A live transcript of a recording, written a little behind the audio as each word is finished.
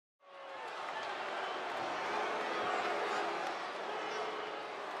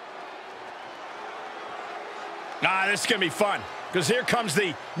This is going to be fun, because here comes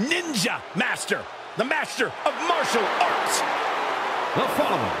the Ninja Master, the Master of Martial Arts. The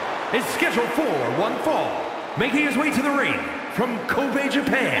following is scheduled for one fall, making his way to the ring from Kobe,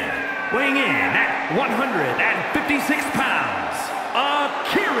 Japan, weighing in at 156 pounds,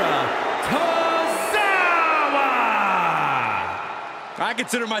 Akira Tozawa! I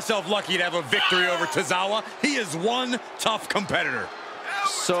consider myself lucky to have a victory over Tozawa. He is one tough competitor.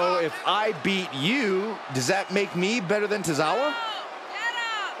 So if I beat you, does that make me better than Tozawa?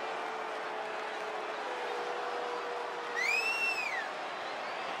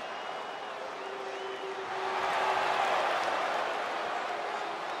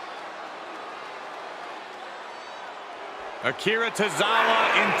 Akira Tozawa,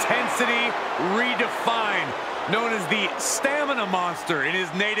 intensity redefined. Known as the stamina monster in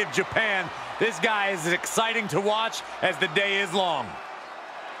his native Japan, this guy is as exciting to watch as the day is long.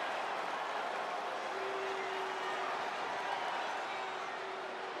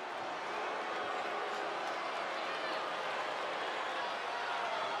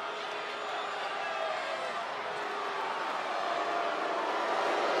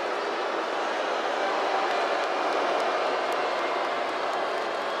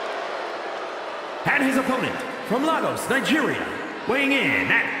 And his opponent, from Lagos, Nigeria, weighing in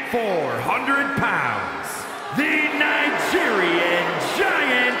at 400 pounds, the Nigerian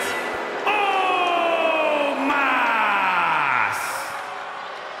Giant, Omos!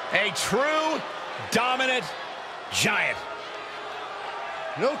 A true, dominant giant.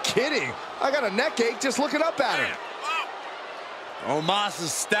 No kidding. I got a neck ache just looking up at him. Omos'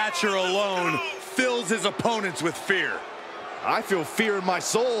 stature alone fills his opponents with fear. I feel fear in my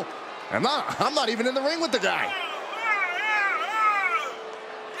soul. I'm not even in the ring with the guy.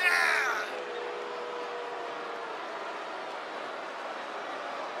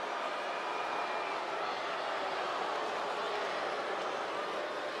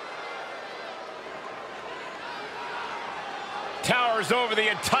 Towers over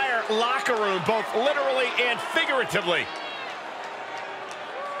the entire locker room, both literally and figuratively.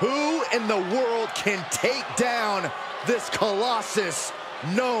 Who in the world can take down this colossus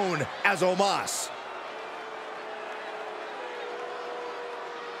known as Omos?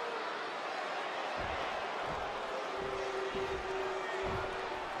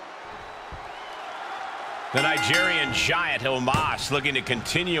 The Nigerian Giant, Omos, looking to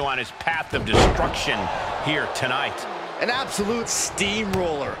continue on his path of destruction here tonight. An absolute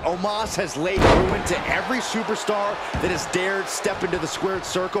steamroller. Omos has laid ruin to every superstar that has dared step into the squared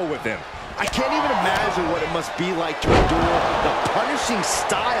circle with him. I can't even imagine what it must be like to endure the punishing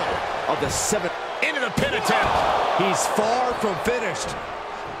style of the seventh. Into the pin attempt. He's far from finished.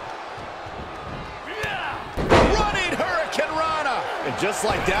 Running Hurricane Rana. And just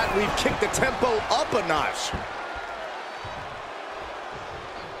like that, we've kicked the tempo up a notch.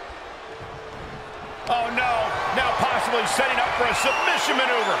 Oh no, now possibly setting up for a submission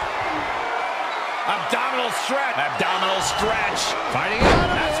maneuver. Abdominal stretch. Abdominal stretch. Fighting out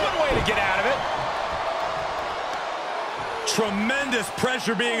of That's it. one way to get out of it. Tremendous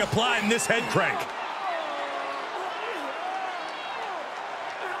pressure being applied in this head crank.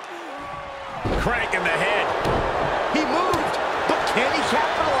 Crank in the head. He moved, but can he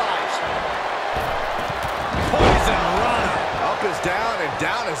capitalize? Poison Rana. Up is down and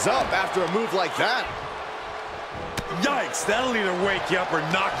down is up after a move like that. Yikes, that'll either wake you up or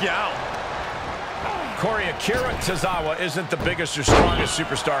knock you out. Corey, Akira Tozawa isn't the biggest or strongest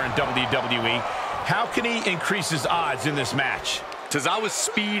superstar in WWE. How can he increase his odds in this match? Tozawa's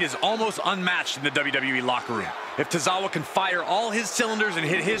speed is almost unmatched in the WWE locker room. If Tozawa can fire all his cylinders and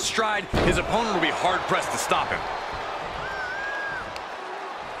hit his stride, his opponent will be hard-pressed to stop him.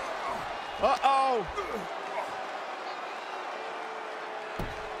 Uh-oh.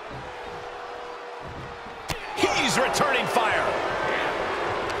 He's returning fire.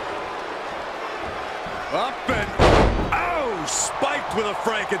 Up and, oh, spiked with a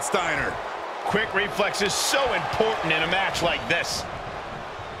Frankensteiner. Quick reflexes so important in a match like this.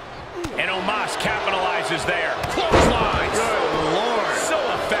 And Omos capitalizes there. Clotheslines. Good Lord. So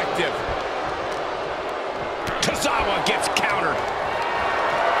effective. Tozawa gets countered.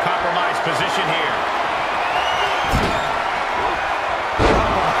 Compromised position here.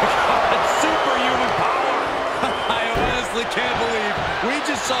 Superhuman power. I honestly can't believe we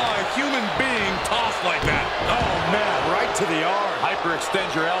just saw a human being tossed like that. Oh, man, right to the arm.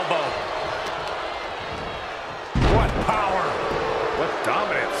 Hyperextend your elbow. What power. What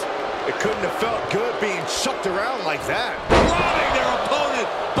dominance. It couldn't have felt good being chucked around like that. Robbing their opponent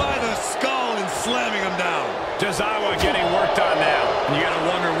by the skull and slamming him down. Tozawa getting worked on now. You gotta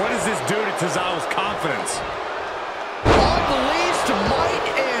wonder, what does this do to Tozawa's confidence?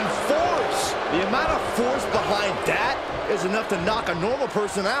 damage enough to knock a normal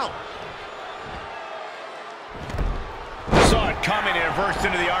person out. Saw it coming and reversed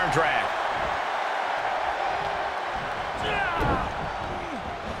into the arm drag.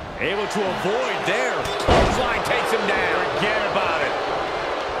 Able to avoid there. Clothesline takes him down. Forget about it.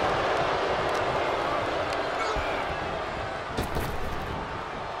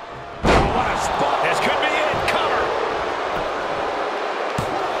 Oh, what a spot. This could be it. Cover.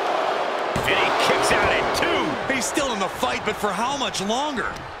 And he kicks out at 2. He's still in the fight, but for how much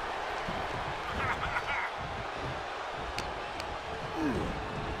longer?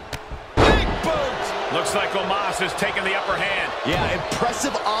 Looks like Omos has taken the upper hand. Yeah,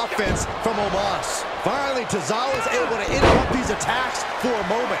 impressive offense from Omos. Finally, Tozawa is able to interrupt these attacks for a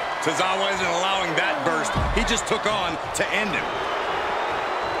moment. Tozawa isn't allowing that burst. He just took on to end him.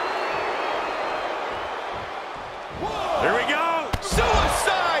 Here we go.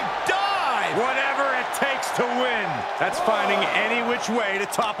 Suicide dive. Whatever it takes to win. That's finding any which way to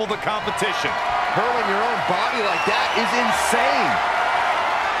topple the competition. Hurling your own body like that is insane.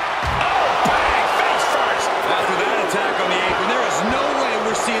 After that attack on the apron, there is no way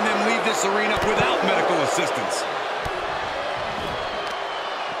we're seeing them leave this arena without medical assistance.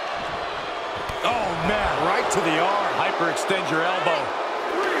 Oh, man, right to the arm. Hyperextend your elbow.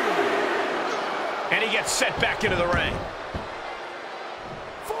 And he gets set back into the ring.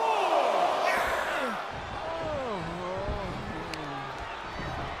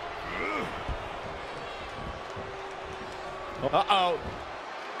 Uh-oh.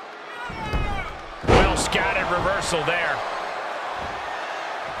 Well-scattered reversal there.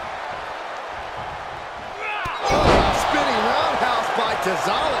 Spinning roundhouse by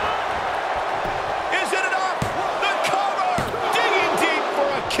Tozawa. Is it enough? The cover! Digging deep for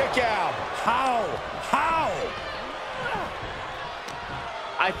a kick out. How?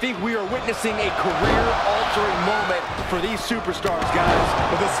 I think we are witnessing a career-altering moment for these superstars, guys.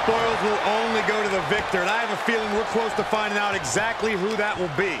 But the spoils will only go to the victor, and I have a feeling we're close to finding out exactly who that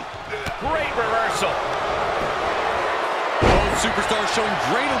will be. Great reversal. Both superstars showing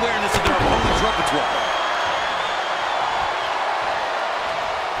great awareness of their opponent's repertoire.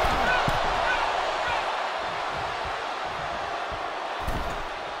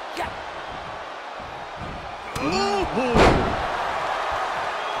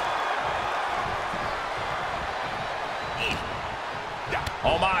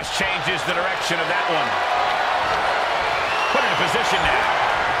 Omos changes the direction of that one. Put in position now.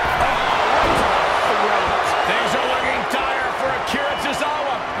 Things are looking dire for Akira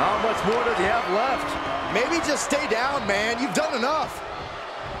Tozawa. How much more does he have left? Maybe just stay down, man. You've done enough.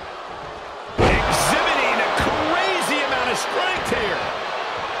 Exhibiting a crazy amount of strength here.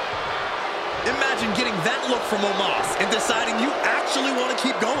 Imagine getting that look from Omos and deciding you actually want to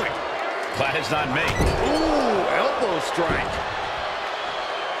keep going. Glad it's not me. Ooh, elbow strike.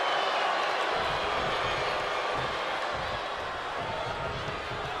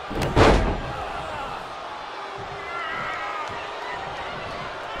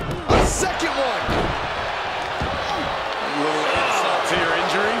 Second one. A little insult to your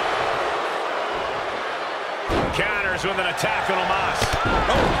injury. Counters with an attack on Omos.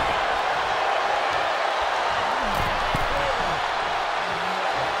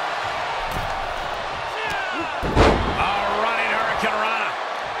 A running Hurricane Rana.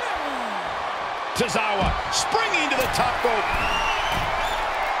 Tozawa springing to the top rope.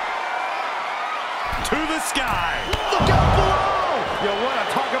 To the sky. Look out below. You want to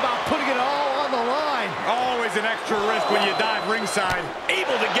talk about putting it all on the line. Always an extra risk when you dive ringside.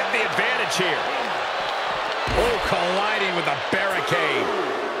 Able to get the advantage here. Oh, colliding with the barricade.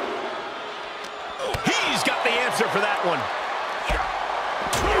 He's got the answer for that one.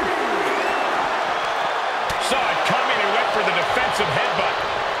 Saw it coming and went for the defensive headbutt.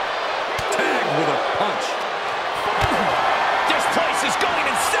 Tagged with a punch. This place is going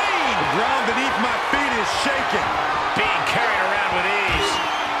insane. The ground beneath my feet is shaking. Being carried around with ease.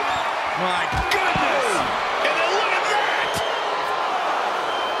 My goodness! And then look at that!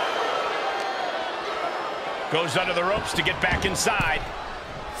 Goes under the ropes to get back inside.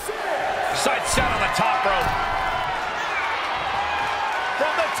 Sight set on the top rope.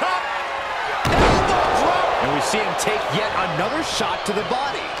 From the top. Elbow drop. And we see him take yet another shot to the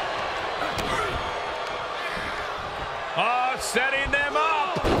body. Oh, setting them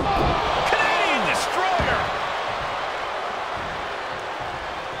up. Canadian Destroyer.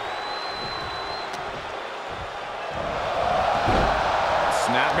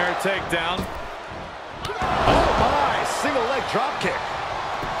 Snapmare takedown. Oh my, single leg drop kick.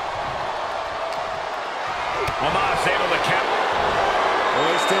 Omos able to cap.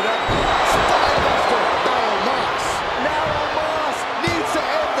 Hoisted up. Spinebuster by Omos. Now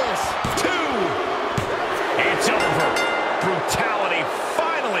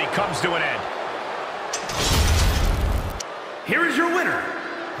here is your winner,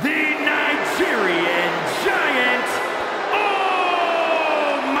 the Nigerian Giant,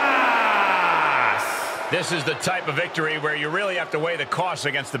 Omos! This is the type of victory where you really have to weigh the costs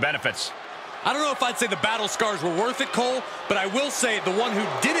against the benefits. I don't know if I'd say the battle scars were worth it, Cole, but I will say the one who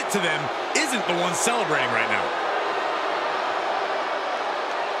did it to them isn't the one celebrating right now.